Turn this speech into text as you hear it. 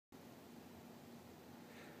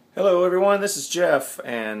Hello everyone, this is Jeff,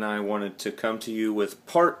 and I wanted to come to you with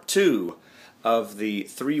part 2 of the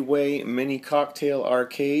three-way mini cocktail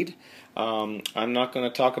arcade. I'm not going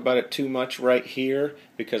to talk about it too much right here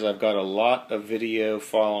because I've got a lot of video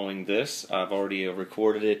following this. I've already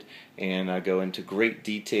recorded it, and I go into great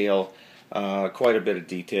detail, quite a bit of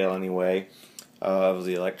detail anyway, of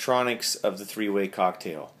the electronics of the three-way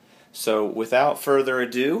cocktail. So without further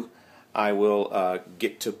ado, I will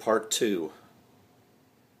get to part 2.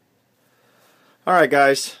 Alright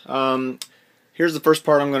guys, here's the first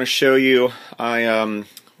part I'm going to show you. I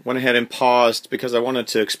went ahead and paused because I wanted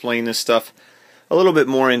to explain this stuff a little bit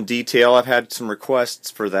more in detail. I've had some requests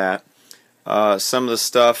for that. Some of the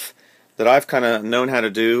stuff that I've kind of known how to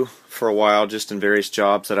do for a while just in various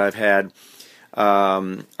jobs that I've had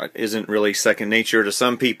isn't really second nature to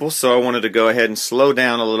some people, so I wanted to go ahead and slow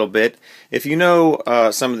down a little bit. If you know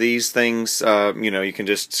some of these things, you can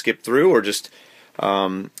just skip through or just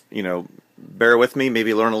bear with me,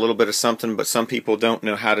 maybe learn a little bit of something, but some people don't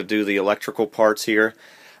know how to do the electrical parts here.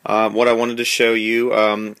 What I wanted to show you,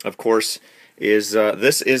 of course, is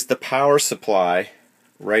this is the power supply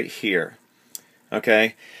right here.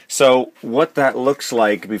 Okay, so what that looks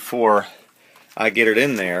like before I get it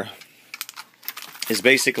in there is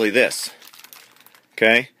basically this.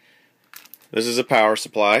 Okay, this is a power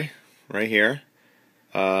supply right here.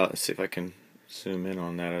 Let's see if I can zoom in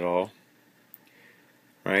on that at all.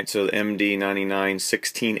 Right, so the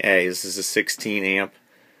MD9916A, this is a 16 amp,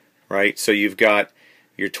 right? So you've got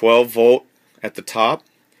your 12 volt at the top,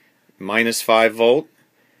 minus 5 volt,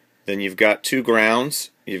 then you've got two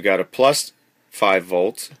grounds, you've got a plus 5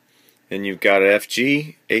 volts, then you've got a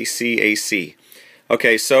FG, AC, AC.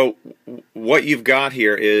 Okay, so what you've got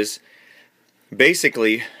here is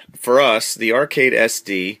basically, for us, the Arcade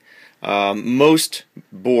SD, most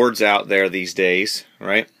boards out there these days,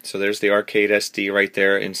 right? So there's the Arcade SD right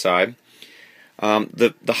there inside.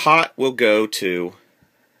 The hot will go to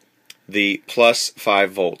the plus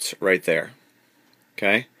 5 volts right there.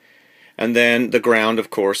 Okay? And then the ground, of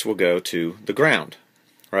course, will go to the ground,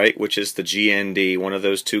 right? Which is the GND, one of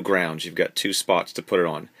those two grounds. You've got two spots to put it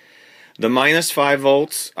on. The minus 5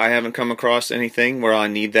 volts, I haven't come across anything where I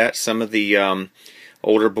need that. Some of the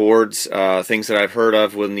older boards, things that I've heard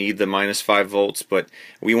of, will need the minus 5 volts, but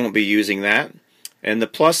we won't be using that. And the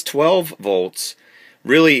plus 12 volts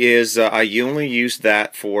really is, I only use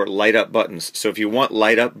that for light up buttons. So if you want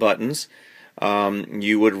light up buttons,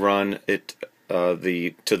 you would run it to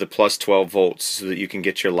the plus 12 volts so that you can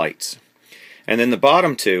get your lights. And then the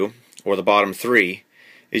bottom two, or the bottom three,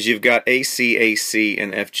 is you've got AC, AC,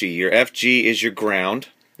 and FG. Your FG is your ground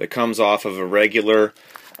that comes off of a regular,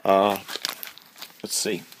 let's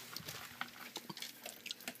see,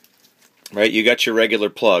 right, you got your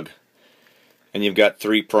regular plug and you've got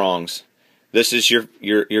three prongs. This is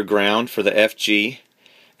your ground for the FG,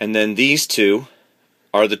 and then these two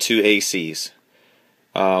are the two ACs.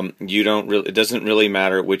 It doesn't really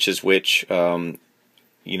matter which is which, AC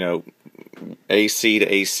to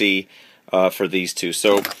AC for these two.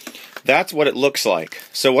 So that's what it looks like.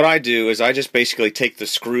 So what I do is I just basically take the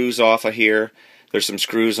screws off of here. There's some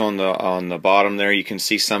screws on the bottom there. You can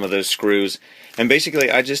see some of those screws. And basically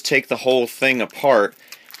I just take the whole thing apart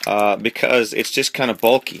because it's just kind of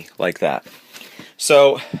bulky like that.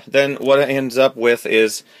 So then what it ends up with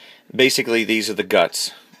is basically these are the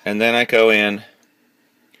guts. And then I go in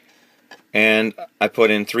and I put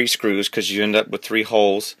in 3 screws because you end up with 3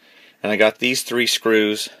 holes. And I got these 3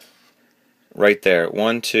 screws right there.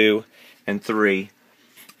 1, 2, and 3.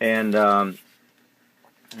 And let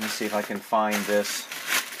me see if I can find this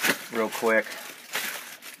real quick.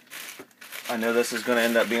 I know this is going to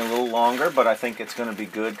end up being a little longer, but I think it's going to be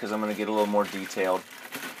good because I'm going to get a little more detailed.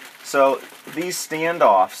 So these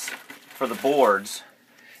standoffs for the boards,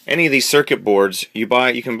 any of these circuit boards, you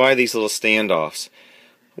can buy these little standoffs.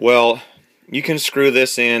 Well, you can screw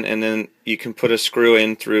this in and then you can put a screw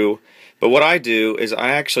in through. But what I do is I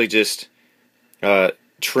actually just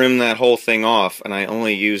trim that whole thing off, and I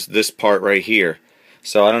only use this part right here.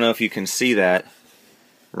 So I don't know if you can see that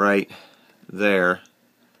right there,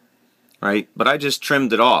 right? But I just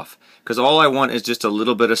trimmed it off because all I want is just a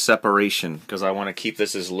little bit of separation because I want to keep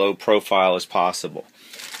this as low profile as possible,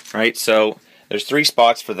 right? So there's 3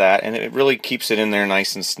 spots for that, and it really keeps it in there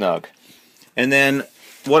nice and snug. And then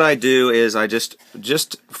what I do is I just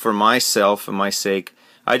for myself and my sake,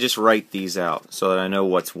 I just write these out so that I know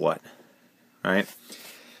what's what, right?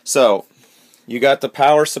 So you got the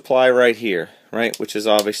power supply right here, right, which is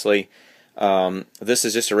obviously, this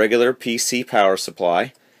is just a regular PC power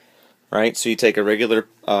supply, right? So you take a regular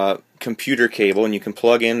computer cable and you can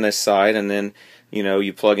plug in this side, and then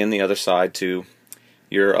you plug in the other side to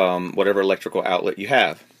your whatever electrical outlet you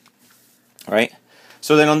have. All right.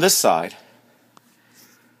 So then on this side,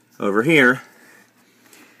 over here,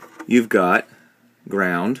 you've got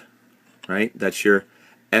ground, right? That's your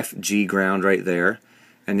FG ground right there.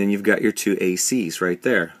 And then you've got your two ACs right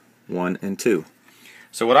there, 1 and 2.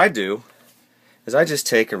 So what I do is I just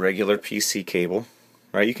take a regular PC cable,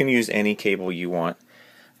 right? You can use any cable you want,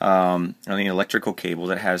 any electrical cable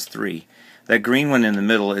that has 3. That green one in the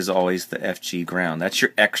middle is always the FG ground. That's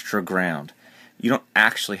your extra ground. You don't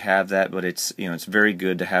actually have that, but it's, you know, it's very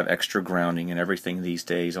good to have extra grounding, and everything these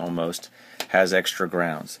days almost has extra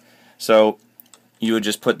grounds. So you would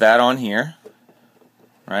just put that on here,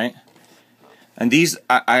 right? And these,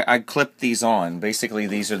 I clipped these on. Basically,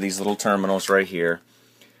 these are these little terminals right here.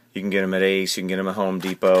 You can get them at Ace, you can get them at Home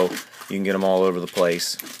Depot, you can get them all over the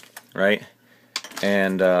place, right?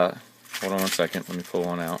 And hold on one second, let me pull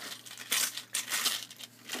one out.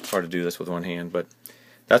 It's hard to do this with one hand, but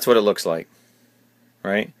that's what it looks like,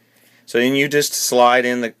 right? So then you just slide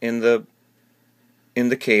in the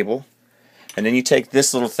cable, and then you take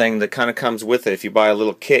this little thing that kind of comes with it. If you buy a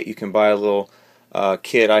little kit, you can buy a little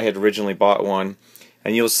kit. I had originally bought one,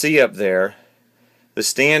 and you'll see up there the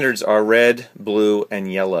standards are red, blue,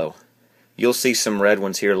 and yellow. You'll see some red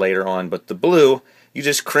ones here later on, but the blue, you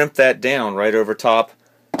just crimp that down right over top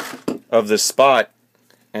of the spot,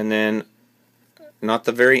 and then not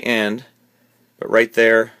the very end, but right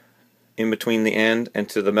there in between the end and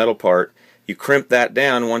to the metal part, you crimp that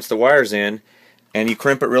down once the wire's in, and you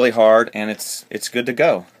crimp it really hard, and it's good to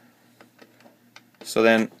go. So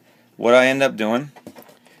then what I end up doing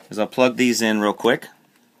is I'll plug these in real quick.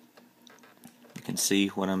 You can see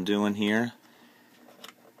what I'm doing here.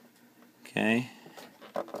 Okay.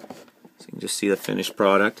 So you can just see the finished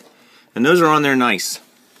product. And those are on there nice.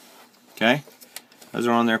 Okay? Those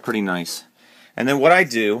are on there pretty nice. And then what I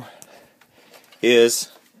do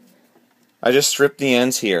is I just strip the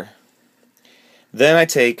ends here. Then I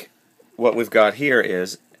take what we've got here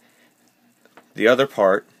is the other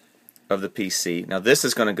part of the PC. Now this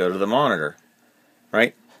is going to go to the monitor,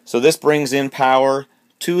 right? So this brings in power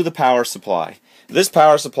to the power supply. This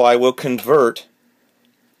power supply will convert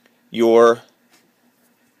your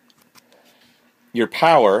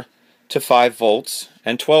power to 5 volts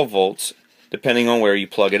and 12 volts depending on where you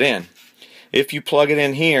plug it in. If you plug it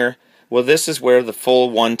in here, well, this is where the full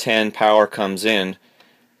 110 power comes in,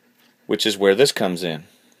 which is where this comes in.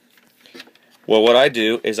 Well, what I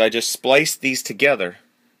do is I just splice these together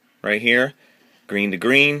right here, green to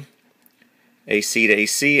green, AC to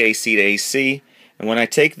AC, AC to AC, and when I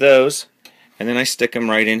take those and then I stick them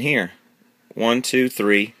right in here, 1, 2,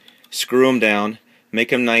 3, screw them down, make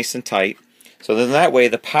them nice and tight, so then that way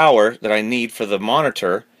the power that I need for the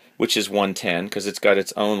monitor, which is 110 because it's got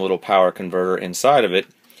its own little power converter inside of it,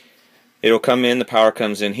 it'll come in, the power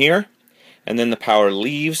comes in here, and then the power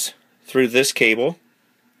leaves through this cable,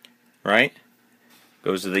 right,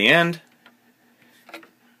 goes to the end,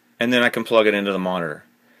 and then I can plug it into the monitor.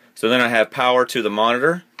 So then I have power to the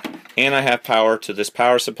monitor, and I have power to this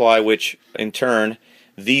power supply, which in turn,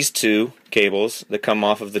 these two cables that come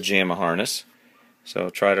off of the JAMA harness. So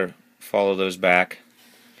I'll try to follow those back.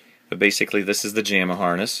 But basically this is the JAMA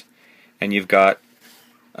harness, and you've got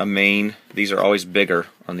a main. These are always bigger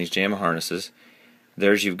on these JAMA harnesses.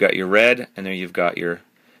 There's, you've got your red, and there you've got your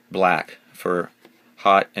black for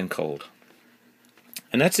hot and cold.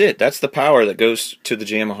 And that's it. That's the power that goes to the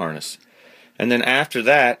JAMA harness. And then after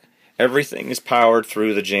that, everything is powered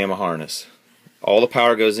through the JAMA harness. All the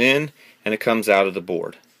power goes in, and it comes out of the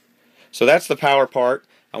board. So that's the power part.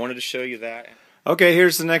 I wanted to show you that. Okay,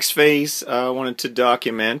 here's the next phase I wanted to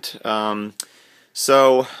document.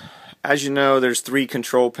 So, as you know, there's 3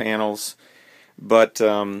 control panels, but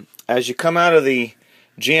as you come out of the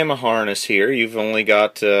JAMA harness here, you've only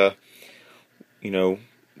got, you know,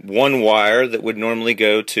 1 wire that would normally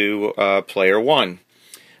go to player 1.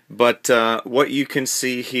 But what you can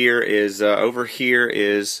see here is, over here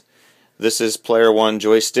is, this is player 1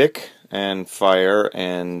 joystick, and fire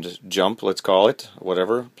and jump, let's call it,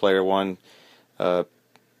 whatever, player 1, what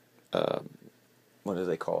do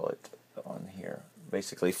they call it on here?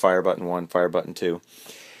 Basically fire button 1, fire button 2.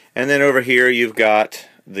 And then over here you've got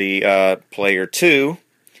the player 2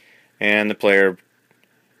 and the player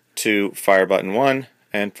 2 fire button 1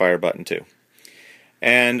 and fire button 2.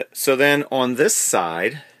 And so then on this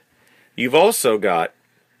side you've also got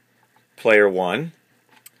player 1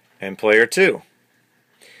 and player 2.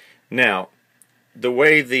 Now, the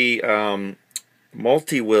way the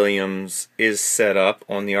Multi-Williams is set up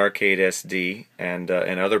on the Arcade SD and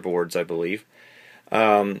other boards, I believe,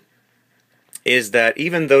 is that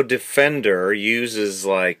even though Defender uses,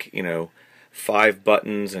 like, you know, 5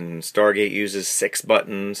 buttons, and Stargate uses 6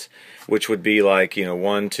 buttons, which would be like,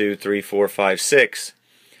 1, 2, 3, 4, 5, 6,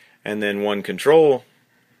 and then 1 control.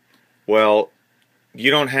 Well,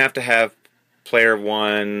 you don't have to have player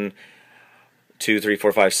 1, 2, 3,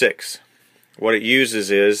 4, 5, 6. What it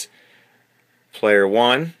uses is player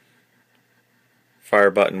 1,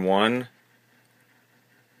 fire button 1,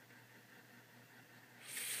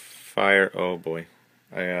 fire, oh boy,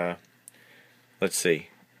 let's see.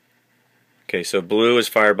 Okay, so blue is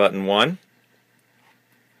fire button 1,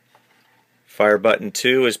 fire button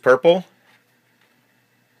 2 is purple,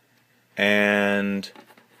 and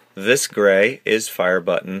this gray is fire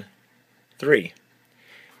button 3.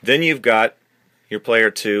 Then you've got your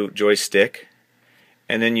player 2 joystick,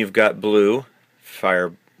 and then you've got blue,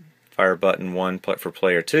 fire button 1 for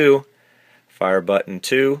player 2, fire button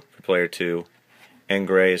 2 for player 2, and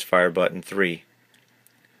gray is fire button 3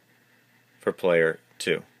 for player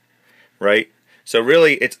 2. Right? So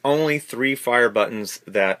really it's only 3 fire buttons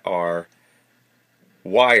that are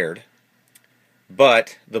wired,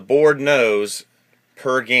 but the board knows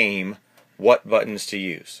per game what buttons to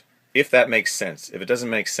use. If that makes sense. If it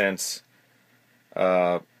doesn't make sense,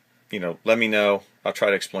 let me know. I'll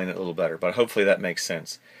try to explain it a little better, but hopefully that makes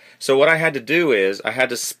sense. So what I had to do is I had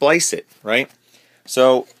to splice it, right?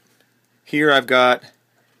 So here I've got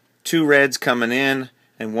 2 reds coming in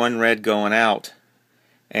and 1 red going out.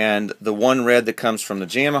 And the 1 red that comes from the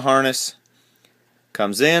JAMA harness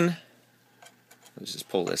comes in. Let's just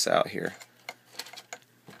pull this out here.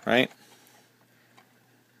 Right?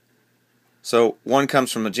 So 1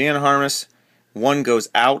 comes from the JAMA harness, 1 goes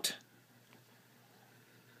out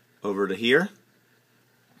over to here,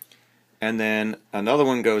 and then another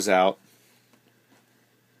one goes out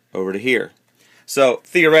over to here. So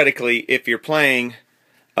theoretically, if you're playing,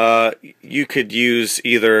 you could use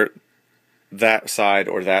either that side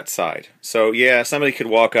or that side. So yeah, somebody could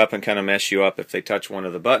walk up and kind of mess you up if they touch one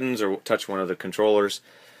of the buttons or touch one of the controllers,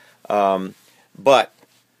 but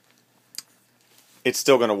it's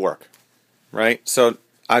still going to work, right? So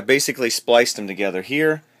I basically spliced them together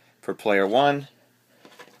here for player 1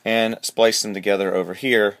 and spliced them together over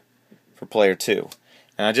here for player 2.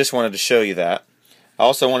 And I just wanted to show you that. I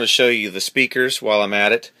also want to show you the speakers while I'm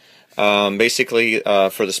at it. Basically,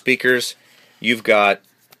 for the speakers, you've got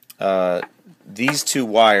these 2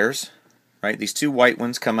 wires, right? These 2 white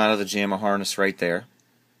ones come out of the JAMA harness right there.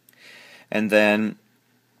 And then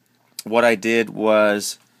what I did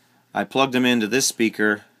was I plugged them into this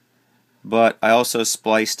speaker, but I also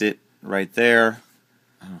spliced it right there.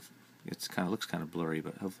 It looks kind of blurry,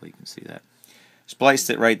 but hopefully you can see that. Spliced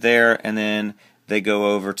it right there, and then they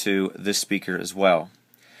go over to this speaker as well.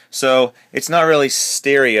 So it's not really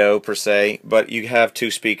stereo per se, but you have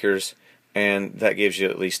 2 speakers, and that gives you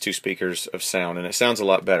at least 2 speakers of sound, and it sounds a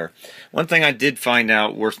lot better. One thing I did find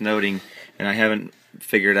out worth noting, and I haven't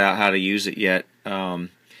figured out how to use it yet,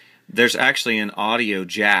 there's actually an audio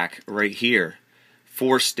jack right here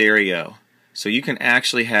for stereo. So you can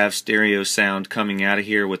actually have stereo sound coming out of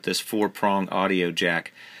here with this 4-prong audio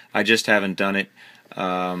jack. I just haven't done it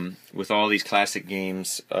with all these classic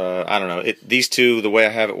games. I don't know. These 2, the way I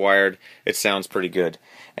have it wired, it sounds pretty good.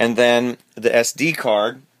 And then the SD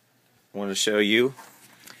card, I want to show you.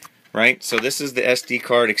 Right? So this is the SD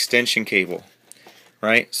card extension cable.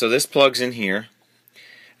 Right? So this plugs in here,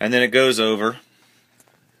 and then it goes over,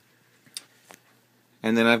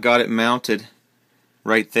 and then I've got it mounted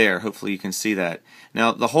right there. Hopefully you can see that.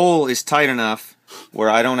 Now the hole is tight enough where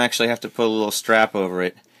I don't actually have to put a little strap over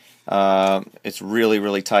it. It's really,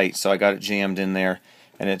 really tight, so I got it jammed in there,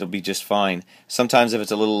 and it'll be just fine. Sometimes if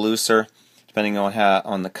it's a little looser, depending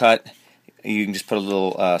on the cut, you can just put a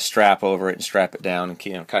little strap over it and strap it down and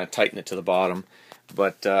kind of tighten it to the bottom.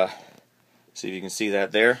 But see if you can see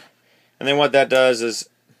that there. And then what that does is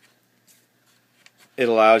it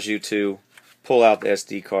allows you to pull out the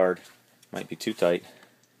SD card. Might be too tight.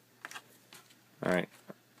 Alright,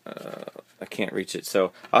 I can't reach it,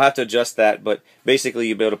 so I'll have to adjust that, but basically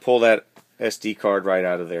you'll be able to pull that SD card right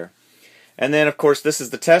out of there. And then of course this is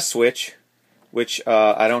the test switch, which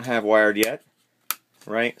I don't have wired yet.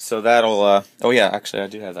 Right, so that'll, oh yeah, actually I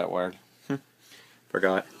do have that wired.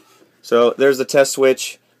 Forgot. So there's the test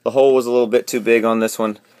switch. The hole was a little bit too big on this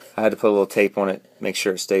one. I had to put a little tape on it, make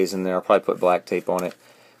sure it stays in there. I'll probably put black tape on it.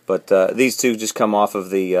 But these 2 just come off of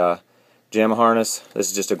the JAMA harness. This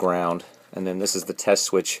is just a ground. And then this is the test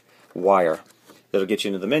switch wire that'll get you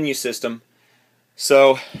into the menu system.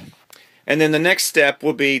 So, and then the next step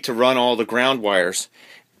will be to run all the ground wires.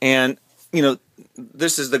 And,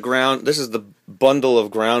 this is the ground, this is the bundle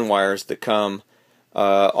of ground wires that come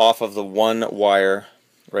off of the 1 wire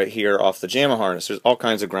right here off the JAMA harness. There's all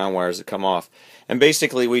kinds of ground wires that come off. And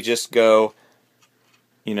basically we just go,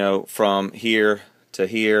 you know, from here to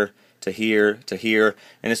here to here to here,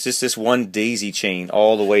 and it's just this one daisy chain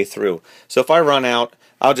all the way through. So if I run out,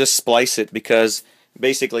 I'll just splice it, because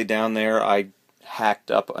basically down there I hacked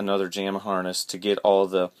up another JAMA harness to get all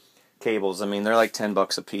the cables. I mean, they're like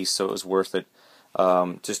 $10 a piece, so it was worth it,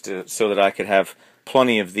 so that I could have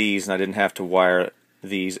plenty of these and I didn't have to wire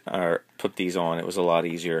these or put these on. It was a lot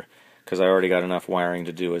easier because I already got enough wiring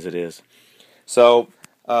to do as it is. So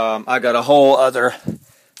I got a whole other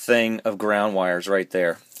thing of ground wires right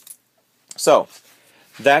there. So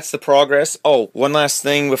that's the progress. Oh, one last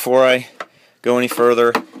thing before I go any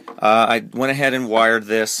further. I went ahead and wired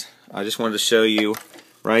this. I just wanted to show you,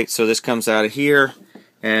 right? So this comes out of here,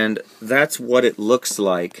 and that's what it looks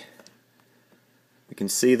like. You can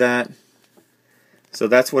see that. So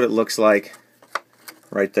that's what it looks like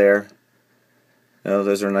right there. Oh,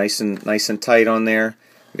 those are nice and tight on there.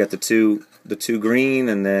 We got the two green,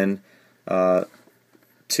 and then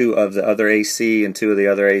 2 of the other AC and 2 of the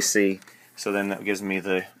other AC. So then that gives me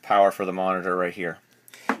the power for the monitor right here.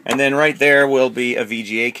 And then right there will be a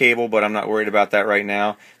VGA cable, but I'm not worried about that right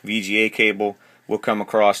now. VGA cable will come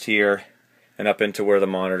across here and up into where the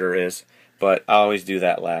monitor is, but I always do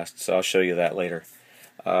that last, so I'll show you that later.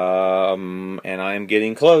 And I'm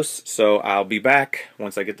getting close, so I'll be back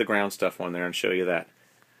once I get the ground stuff on there and show you that.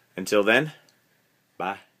 Until then,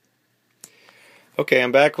 bye. Okay,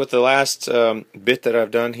 I'm back with the last bit that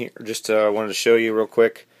I've done here. Just wanted to show you real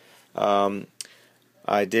quick.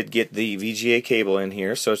 I did get the VGA cable in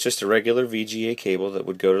here, so it's just a regular VGA cable that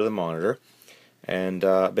would go to the monitor, and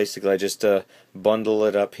basically I just bundle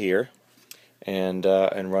it up here and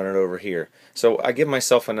run it over here. So I give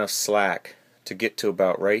myself enough slack to get to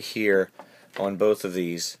about right here on both of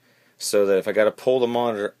these, so that if I got to pull the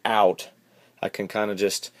monitor out, I can kind of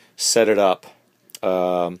just set it up,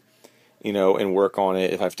 you know, and work on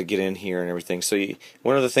it if I have to get in here and everything. So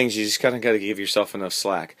one of the things, you just kind of got to give yourself enough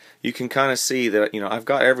slack. You can kind of see that, you know, I've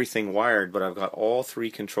got everything wired, but I've got all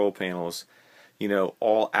 3 control panels, you know,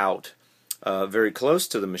 all out, very close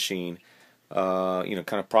to the machine, you know,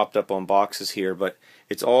 kind of propped up on boxes here, but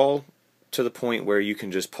it's all to the point where you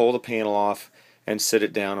can just pull the panel off and sit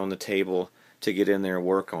it down on the table to get in there and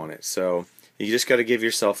work on it. So you just got to give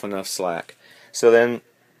yourself enough slack. So then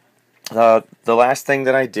the last thing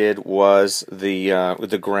that I did was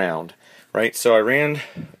the ground, right? So I ran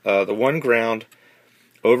the one ground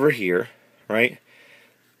over here, right?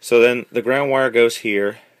 So then the ground wire goes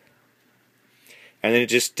here, and then it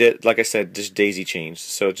just did, like I said, just daisy chains.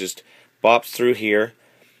 So it just bops through here,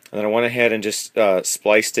 and then I went ahead and just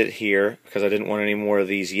spliced it here because I didn't want any more of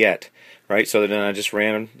these yet, right? So then I just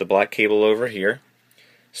ran the black cable over here,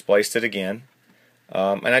 spliced it again.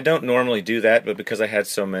 And I don't normally do that, but because I had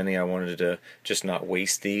so many, I wanted to just not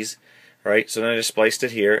waste these, right? So then I just spliced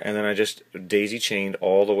it here, and then I just daisy chained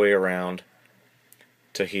all the way around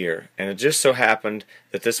to here. And it just so happened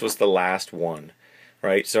that this was the last one,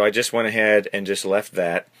 right? So I just went ahead and just left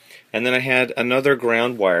that. And then I had another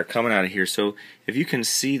ground wire coming out of here. So if you can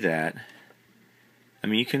see that, I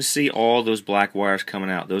mean, you can see all those black wires coming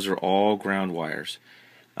out. Those are all ground wires.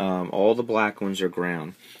 All the black ones are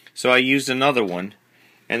ground. So I used another one,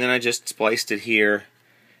 and then I just spliced it here,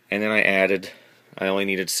 and then I only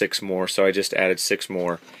needed 6 more, so I just added 6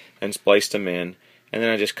 more and spliced them in, and then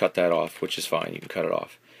I just cut that off, which is fine. You can cut it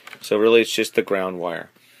off. So really it's just the ground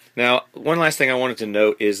wire. Now, one last thing I wanted to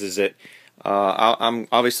note is that I'm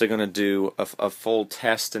obviously going to do a full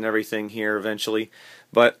test and everything here eventually,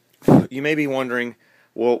 but you may be wondering,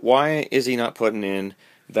 well, why is he not putting in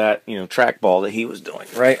that, you know, trackball that he was doing,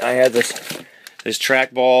 right? I had this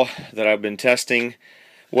trackball that I've been testing.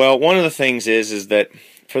 Well, one of the things is that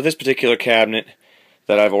for this particular cabinet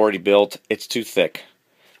that I've already built, it's too thick.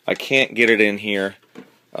 I can't get it in here.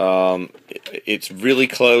 It's really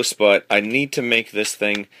close, but I need to make this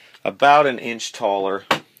thing about 1 inch taller,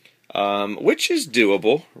 which is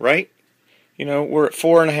doable, right? You know, we're at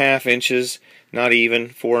 4.5 inches, not even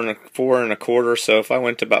 4.25. So if I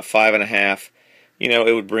went to about 5.5, you know,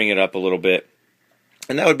 it would bring it up a little bit.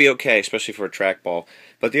 And that would be okay, especially for a trackball.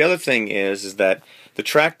 But the other thing is that the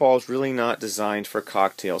trackball is really not designed for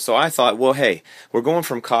cocktail. So I thought, well, hey, we're going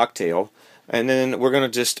from cocktail, and then we're going to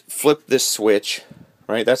just flip this switch,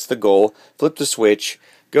 right? That's the goal. Flip the switch,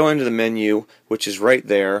 go into the menu, which is right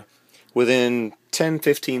there. Within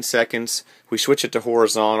 10-15 seconds, we switch it to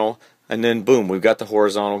horizontal, and then boom, we've got the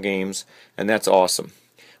horizontal games, and that's awesome.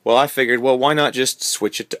 Well, I figured, well, why not just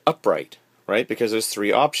switch it to upright, right? Because there's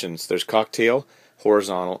 3 options. There's cocktail,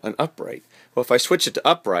 horizontal, and upright. Well, if I switch it to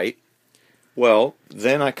upright, Well,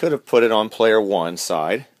 then I could have put it on player 1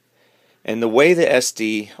 side. And the way the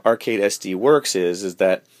Arcade SD works is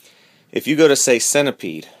that if you go to, say,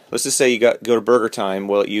 Centipede, let's just say you go to Burger Time,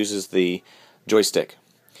 well, it uses the joystick.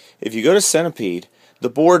 If you go to Centipede, the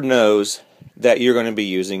board knows that you're going to be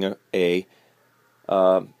using a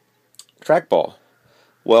trackball.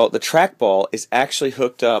 Well, the trackball is actually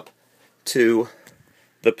hooked up to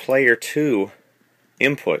the player 2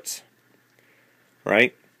 inputs,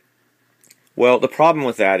 right? Well, the problem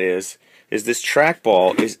with that is this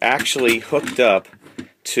trackball is actually hooked up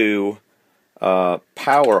to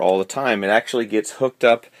power all the time. It actually gets hooked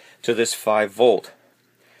up to this 5-volt.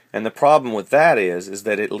 And the problem with that is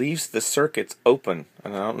that it leaves the circuits open.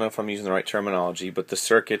 And I don't know if I'm using the right terminology, but the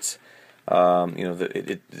circuits,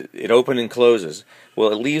 it open and closes.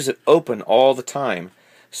 Well, it leaves it open all the time.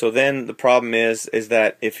 So then the problem is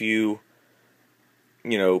that if you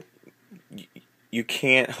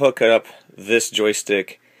can't hook up this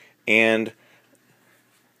joystick and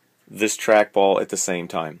this trackball at the same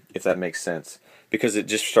time, if that makes sense, because it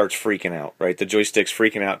just starts freaking out, right? The joystick's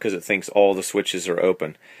freaking out because it thinks all the switches are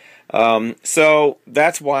open. So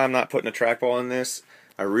that's why I'm not putting a trackball in this.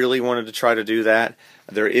 I really wanted to try to do that.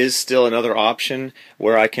 There is still another option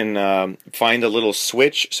where I can find a little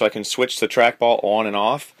switch so I can switch the trackball on and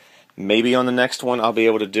off. Maybe on the next one I'll be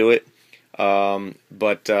able to do it.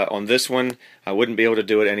 But on this one I wouldn't be able to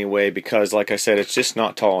do it anyway because, like I said, it's just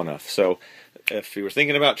not tall enough. So if you were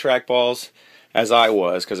thinking about trackballs, as I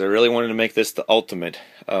was, because I really wanted to make this the ultimate,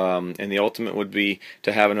 and the ultimate would be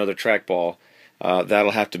to have another trackball,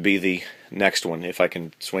 that'll have to be the next one if I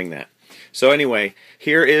can swing that. So anyway,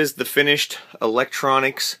 here is the finished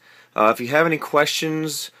electronics. If you have any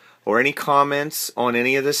questions or any comments on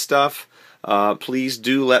any of this stuff, please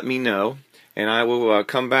do let me know, and I will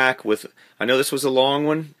come back with, I know this was a long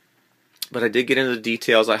one, but I did get into the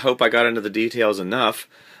details. I hope I got into the details enough,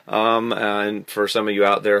 and for some of you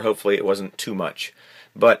out there, hopefully it wasn't too much.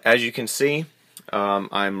 But as you can see,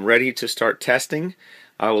 I'm ready to start testing.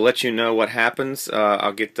 I will let you know what happens.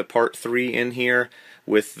 I'll get the part 3 in here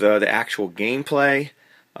with the actual gameplay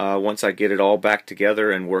once I get it all back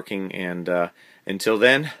together and working, and until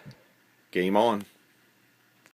then, game on.